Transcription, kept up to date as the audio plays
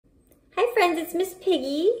Hi friends, it's Miss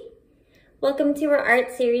Piggy. Welcome to our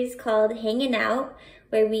art series called Hanging Out,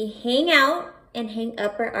 where we hang out and hang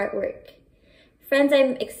up our artwork. Friends,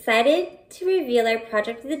 I'm excited to reveal our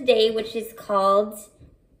project of the day, which is called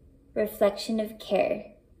Reflection of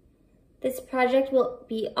Care. This project will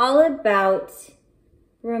be all about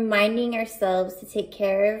reminding ourselves to take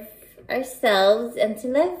care of ourselves and to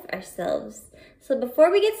love ourselves. So before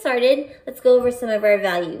we get started, let's go over some of our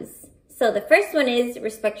values. So the first one is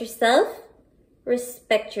respect yourself,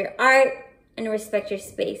 respect your art, and respect your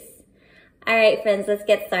space. All right, friends, let's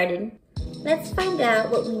get started. Let's find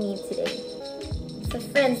out what we need today. So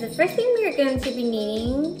friends, the first thing we are going to be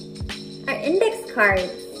needing are index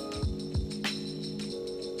cards,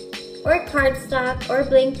 or cardstock, or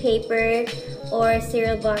blank paper, or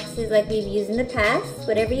cereal boxes like we've used in the past.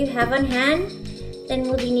 Whatever you have on hand. Then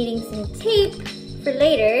we'll be needing some tape for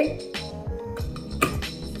later,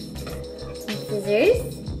 some scissors,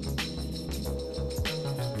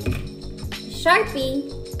 a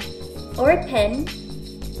Sharpie or a pen,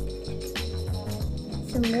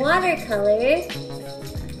 some watercolor,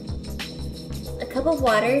 a cup of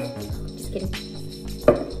water, just kidding,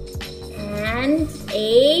 and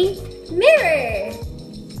a mirror.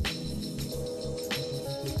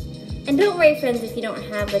 And don't worry, friends, if you don't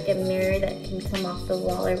have like a mirror that can come off the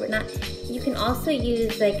wall or whatnot. You can also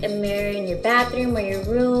use like a mirror in your bathroom or your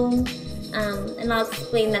room, and I'll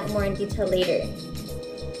explain that more in detail later.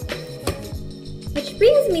 Which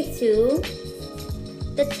brings me to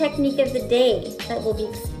the technique of the day that we'll be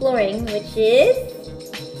exploring, which is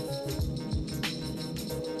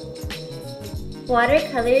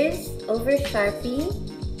watercolors over Sharpie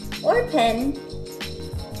or pen.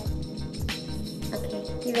 Okay,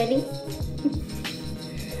 you ready?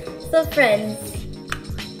 So friends,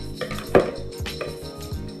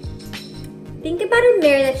 think about a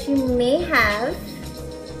mirror that you may have,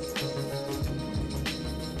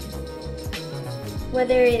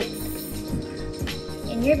 whether it's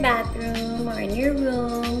in your bathroom or in your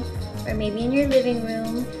room or maybe in your living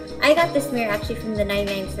room. I got this mirror actually from the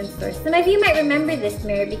 99-cent store. Some of you might remember this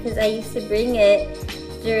mirror because I used to bring it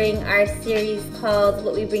during our series called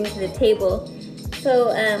What We Bring to the Table.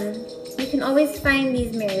 So you can always find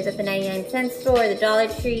these mirrors at the 99-cent store, the Dollar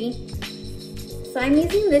Tree. So I'm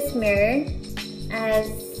using this mirror as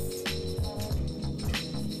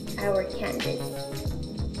our canvas.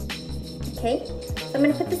 Okay, so I'm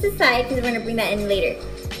gonna put this aside because we're gonna bring that in later.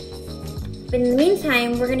 But in the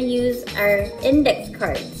meantime, we're gonna use our index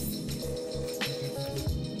cards.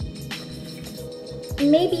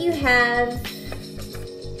 Maybe you have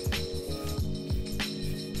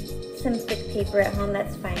some thick paper at home,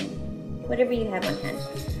 that's fine. Whatever you have on hand.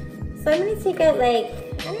 So I'm gonna take out like,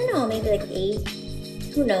 I don't know, maybe like 8,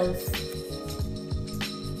 who knows.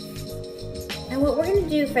 And what we're gonna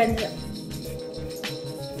do, friends,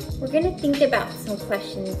 we're gonna think about some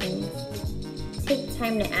questions and take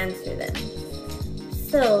time to answer them.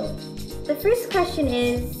 So the first question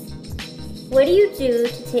is, what do you do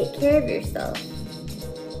to take care of yourself?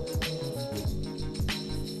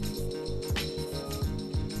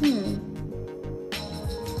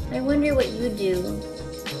 I wonder what you do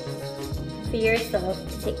for yourself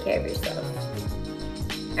to take care of yourself.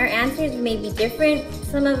 Our answers may be different.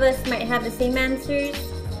 Some of us might have the same answers.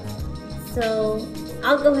 So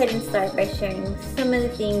I'll go ahead and start by sharing some of the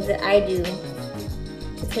things that I do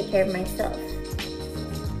to take care of myself.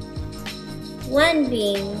 One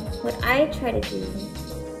being, what I try to do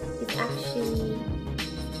is actually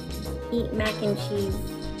eat mac and cheese.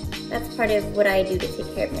 That's part of what I do to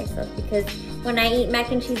take care of myself, because when I eat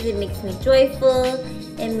mac and cheese, it makes me joyful,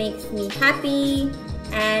 it makes me happy,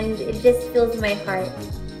 and it just fills my heart.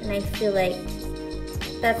 And I feel like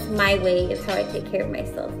that's my way of how I take care of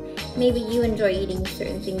myself. Maybe you enjoy eating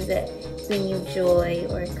certain things that bring you joy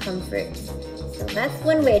or comfort. So that's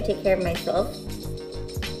one way I take care of myself.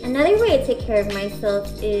 Another way I take care of myself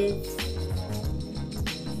is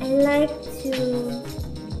I like to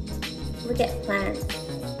look at plants.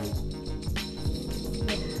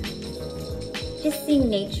 Just seeing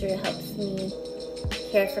nature helps me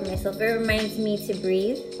care for myself. It reminds me to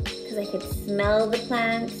breathe because I could smell the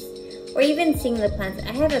plants or even sing the plants.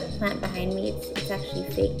 I have a plant behind me. It's actually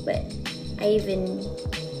fake, but I even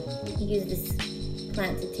use this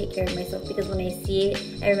plant to take care of myself because when I see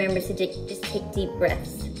it, I remember to just take deep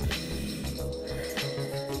breaths.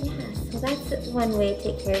 Yeah, so that's one way to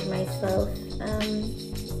take care of myself.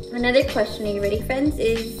 Another question, are you ready, friends,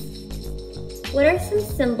 is what are some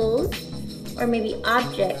symbols or maybe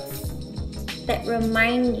objects that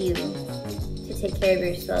remind you to take care of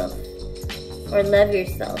yourself or love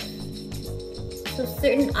yourself? So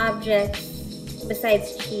certain objects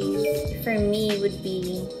besides cheese for me would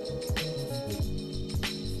be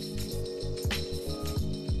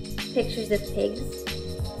pictures of pigs.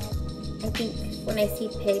 I think when I see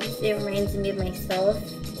pigs, it reminds me of myself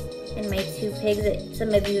and my 2 pigs that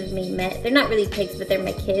some of you have may met. They're not really pigs, but they're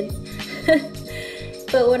my kids.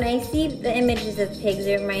 But when I see the images of pigs,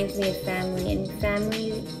 it reminds me of family, and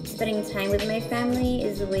family, spending time with my family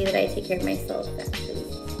is the way that I take care of myself, actually.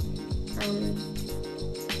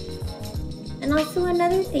 And also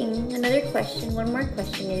another question, one more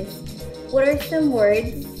question is, what are some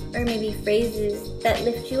words or maybe phrases that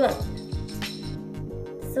lift you up?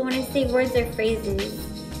 So when I say words or phrases,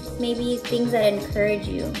 maybe things that encourage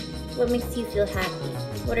you. What makes you feel happy?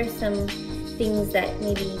 What are some things that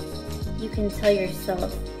maybe you can tell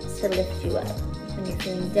yourself to lift you up when you're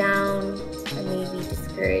feeling down or maybe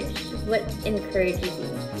discouraged? What encourages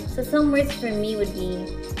you? So some words for me would be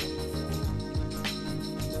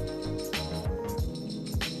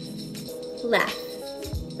laugh.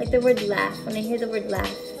 Like the word laugh. When I hear the word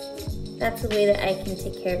laugh, that's a way that I can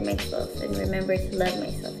take care of myself and remember to love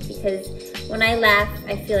myself, because when I laugh,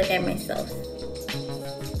 I feel like I'm myself.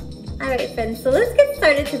 Alright friends, so let's get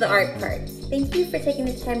started to the art part. Thank you for taking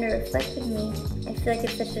the time to reflect with me. I feel like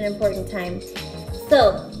it's such an important time.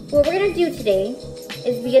 So, what we're going to do today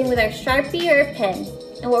is begin with our Sharpie or a pen.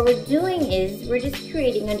 And what we're doing is, we're just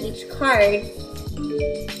creating on each card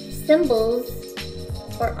symbols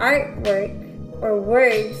or artwork or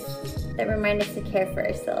words that remind us to care for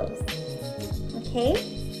ourselves. Okay?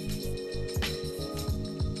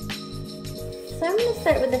 So I'm going to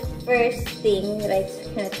start with the first thing that I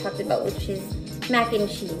kind of talked about, which is mac and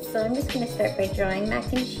cheese. So I'm just going to start by drawing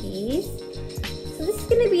mac and cheese. So this is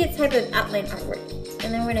going to be a type of outline artwork.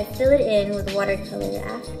 And then we're going to fill it in with watercolor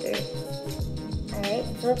after. Alright,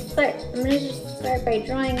 so let's start. I'm going to just start by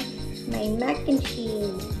drawing my mac and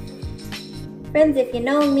cheese. Friends, if you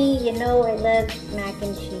know me, you know I love mac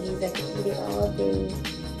and cheese. I could eat it all day,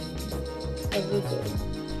 every day.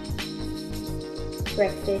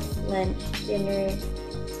 Breakfast, lunch, dinner,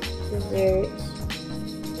 dessert.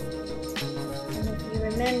 And if you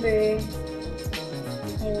remember,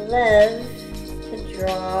 I love to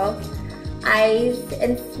draw eyes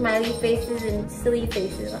and smiley faces and silly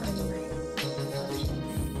faces on my objects.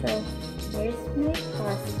 So here's my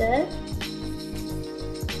pasta.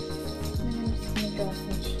 And I'm just going to draw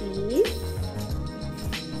some cheese.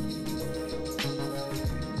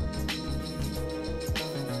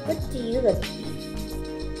 What do you love to eat?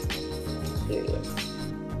 Curious.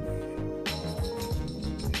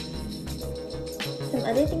 Some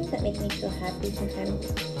other things that make me feel happy sometimes: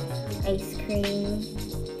 ice cream.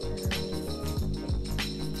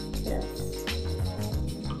 What else?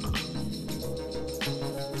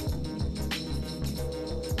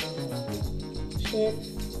 Chips.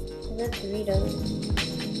 I love Doritos.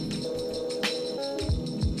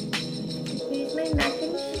 Here's my mac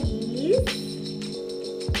and cheese.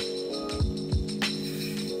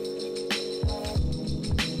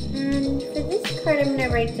 And for this card, I'm going to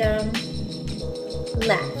write down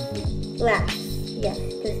laugh. Laugh. Yes,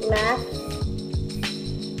 because laugh,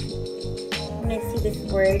 when I see this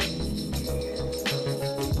word,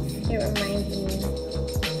 it reminds me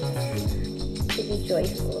to be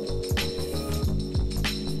joyful.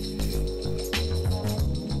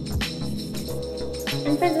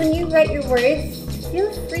 And friends, when you write your words,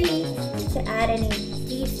 feel free to add any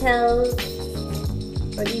details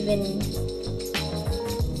or even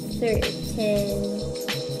certain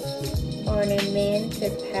ornaments or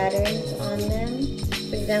patterns on them.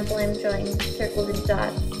 For example, I'm drawing circles and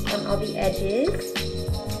dots on all the edges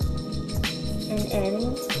and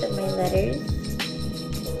ends of my letters.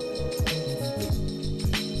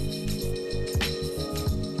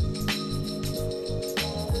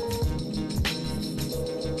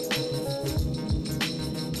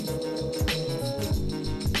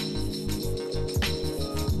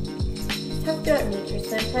 Talked about nature,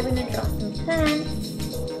 so I'm probably going to draw some plants,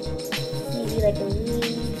 maybe like a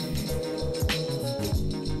leaf.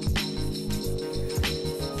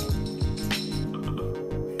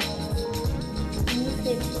 And you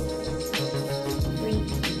could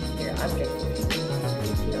repeat your object if you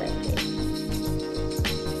feel like it.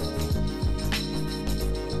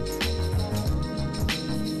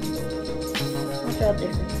 I'll draw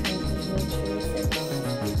different kinds of nature since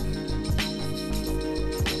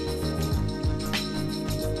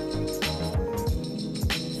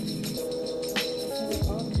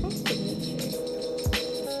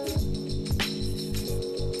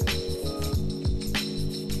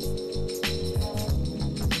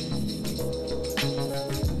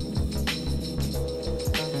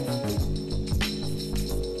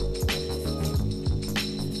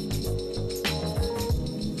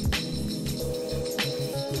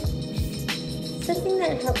something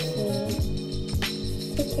that helps me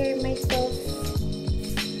take care of myself,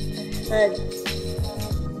 hugs.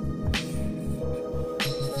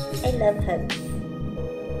 I love hugs.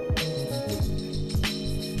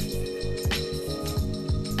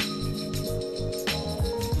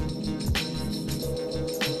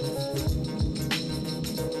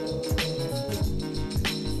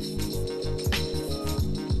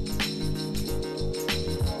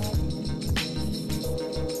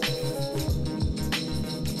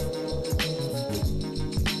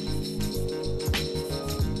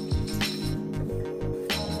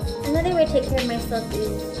 Another way to take care of myself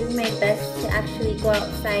is doing my best to actually go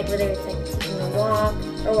outside, whether it's like taking a walk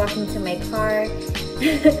or walking to my car.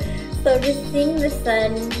 So just seeing the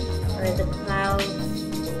sun or the clouds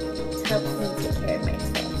helps me take care of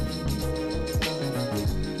myself.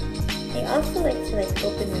 I also like to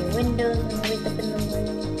open my windows when I wake up in the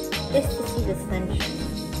morning just to see the sunshine,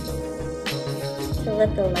 to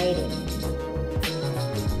let the light in.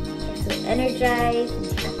 I feel energized and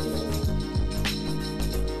happy.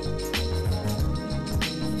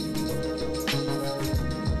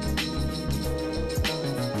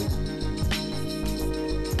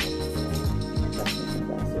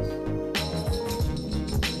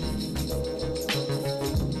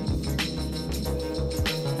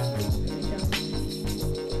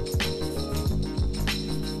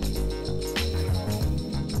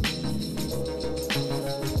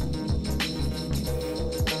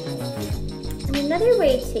 Another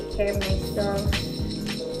way to take care of myself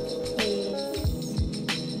is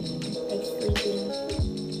by sleeping.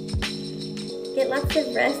 Get lots of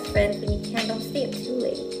rest, friends. When you can, don't stay up too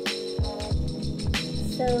late.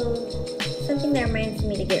 So, something that reminds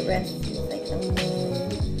me to get rest is like the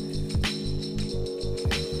moon.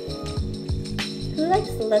 Who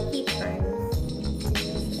likes Lucky Charms?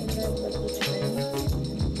 I love Lucky Charms.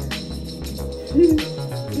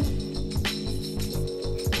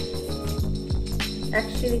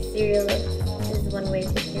 Actually, cereal is one way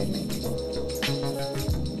to take care of myself.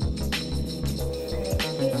 Alright,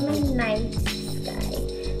 here's my night sky.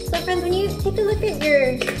 So friends, when you take a look at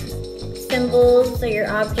your symbols or your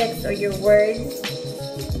objects or your words,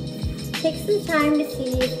 take some time to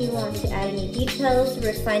see if you want to add any details,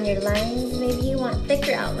 refine your lines. Maybe you want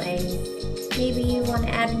thicker outlines. Maybe you want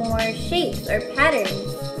to add more shapes or patterns.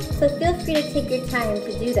 So feel free to take your time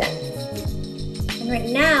to do that. And right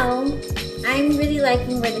now, I'm really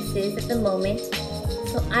liking where this is at the moment,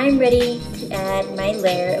 so I'm ready to add my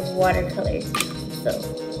layer of watercolors. So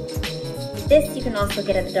this you can also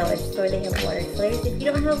get at the dollar store. They have watercolors. If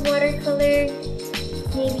you don't have watercolor,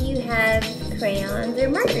 maybe you have crayons or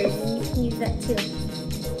markers and you can use that too.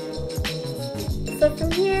 So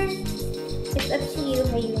from here, it's up to you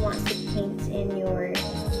how you want to paint in your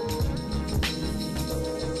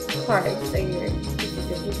cards or your pieces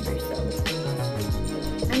of paper.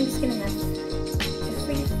 So I'm just gonna have a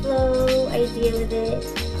free flow idea with it.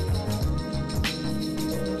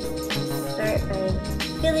 Just start by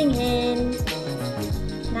filling in,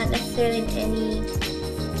 not necessarily in any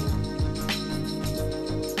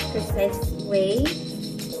precise way.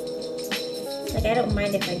 Like, I don't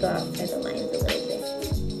mind if I go outside the lines a little bit.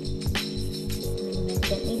 I'm gonna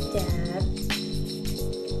gently dab.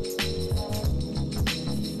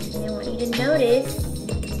 And I want you to notice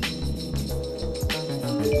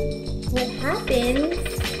what happens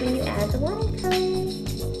when you add the watercolor.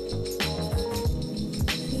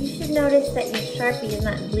 So you should notice that your Sharpie is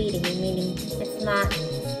not bleeding, meaning it's not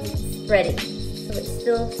spreading. So it's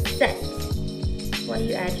still set while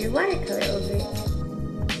you add your watercolor over it.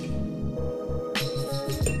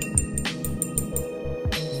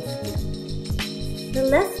 The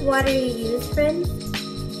less water you use, friends,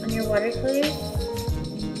 on your watercolors,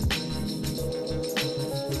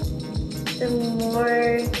 the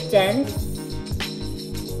more dense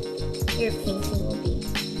your painting will be.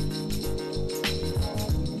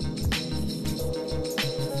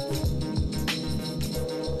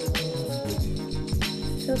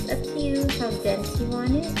 So it's up to you how dense you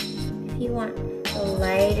want it. If you want a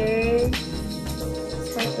lighter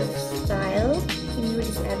type of style, then you would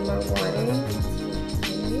just add more water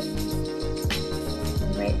and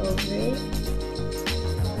right over it.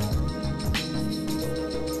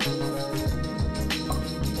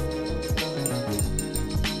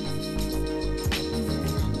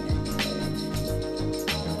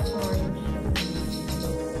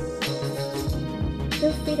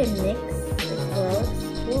 Feel free to mix as well,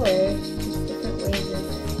 explore different ways of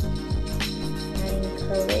adding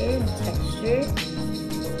color and texture.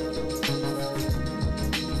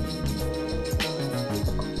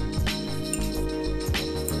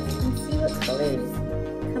 And see what colors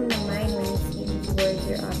come to mind when you see these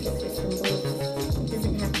objects or symbols. It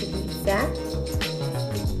doesn't have to be exact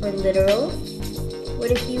or literal.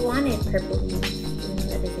 What if you wanted purple leaves? Even though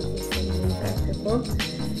that doesn't exist, and leaves are purple.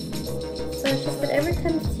 So it's just whatever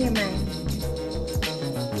comes to your mind.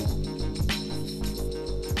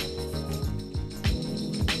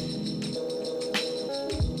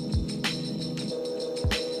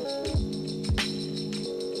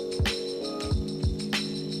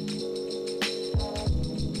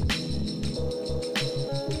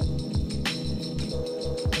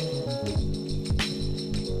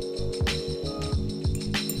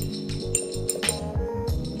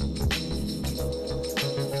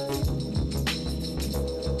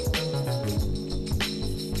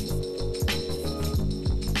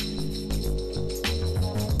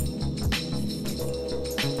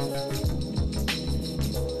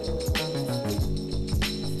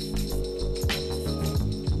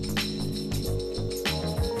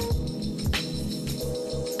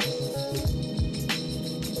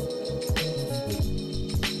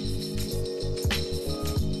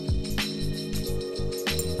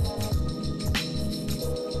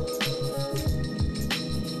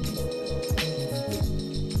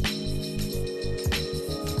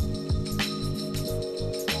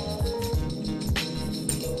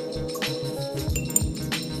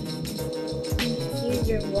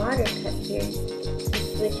 Your water cup here to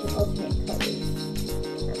switch and alternate colors.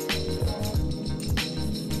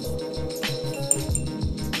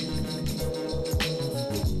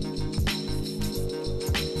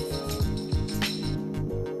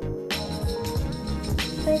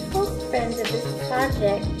 So I hope, friends, that this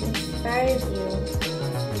project inspires you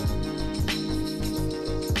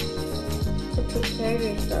to take care of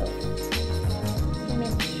yourself, to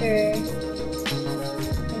make sure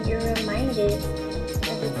that you're reminded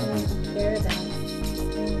everything you care about,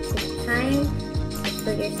 and take time to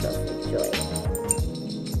fill yourself with joy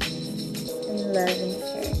and love and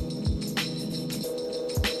care.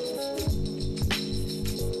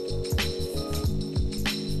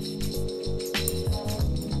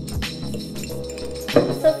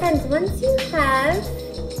 So friends, once you have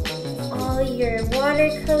all your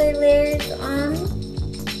watercolor layers on,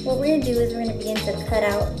 what we're going to do is we're going to begin to cut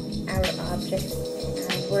out our objects and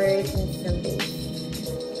our words and symbols.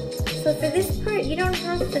 So for this part, you don't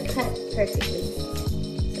have to cut perfectly.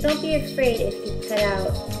 So don't be afraid if you cut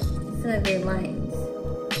out some of your lines.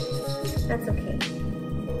 That's okay.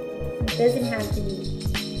 It doesn't have to be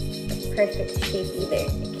a perfect shape either.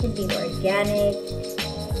 It can be organic,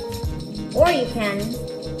 or you can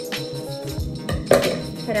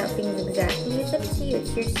cut out things exactly. It's up to you.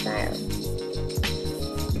 It's your style.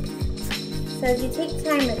 So as you take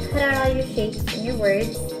time to cut out all your shapes and your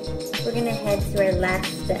words, we're going to head to our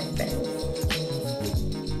last step, friends.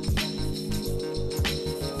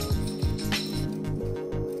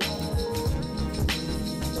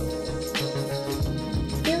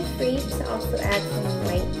 Feel free to also add some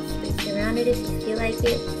white space around it if you feel like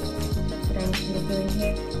it. That's what I'm kind of doing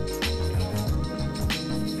here.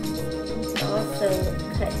 You can also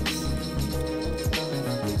cut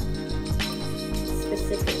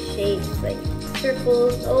specific shapes like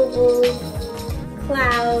circles, ovals,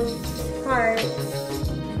 clouds, hearts,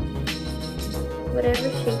 whatever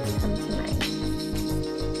shapes come to mind.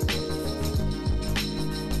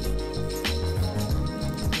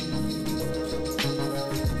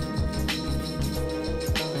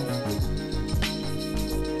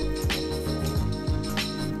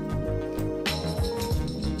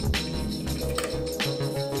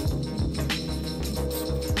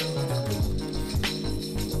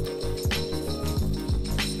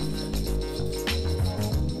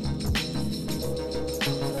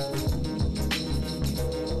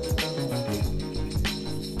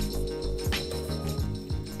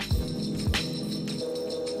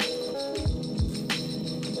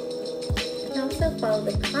 Follow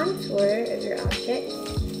the contour of your object,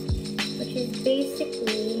 which is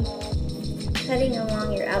basically cutting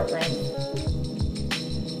along your outline,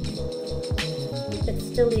 but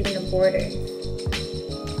still leaving a border.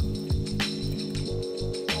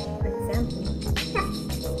 For example,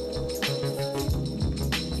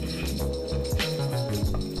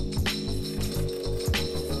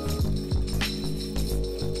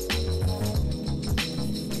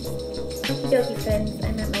 Okie dokie, friends,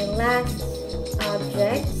 I'm at my last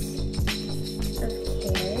object of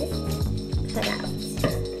care cut out.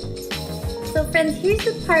 So friends, here's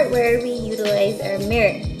the part where we utilize our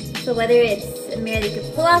mirror. So whether it's a mirror that you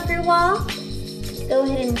can pull off your wall, go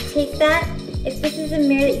ahead and take that. If this is a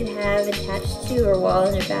mirror that you have attached to your wall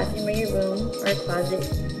in your bathroom or your room or a closet,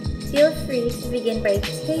 feel free to begin by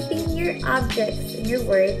taping your objects and your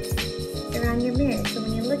words around your mirror. So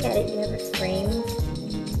when you look at it, you have a frame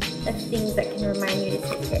of things that can remind you to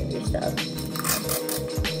take care of yourself.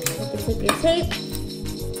 You can take your tape.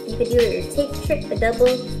 You could do your tape trick, the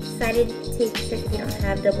double-sided tape trick. If you don't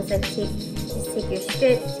have double-sided tape, just take your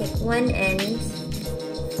strip, take one end,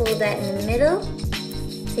 fold that in the middle,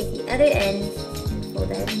 take the other end, and fold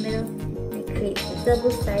that in the middle, and it creates a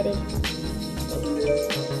double-sided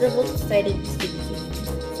sticky tape.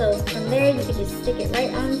 So from there, you can just stick it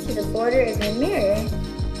right onto the border of your mirror, and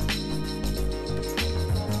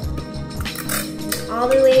all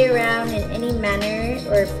the way around in any manner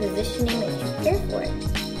or positioning that you care for.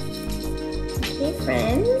 Okay,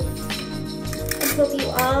 friends, I hope you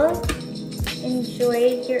all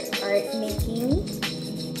enjoyed your art making.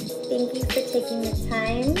 Thank you for taking the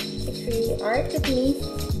time to create art with me.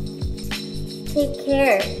 Take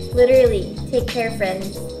care, literally, take care,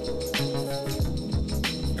 friends.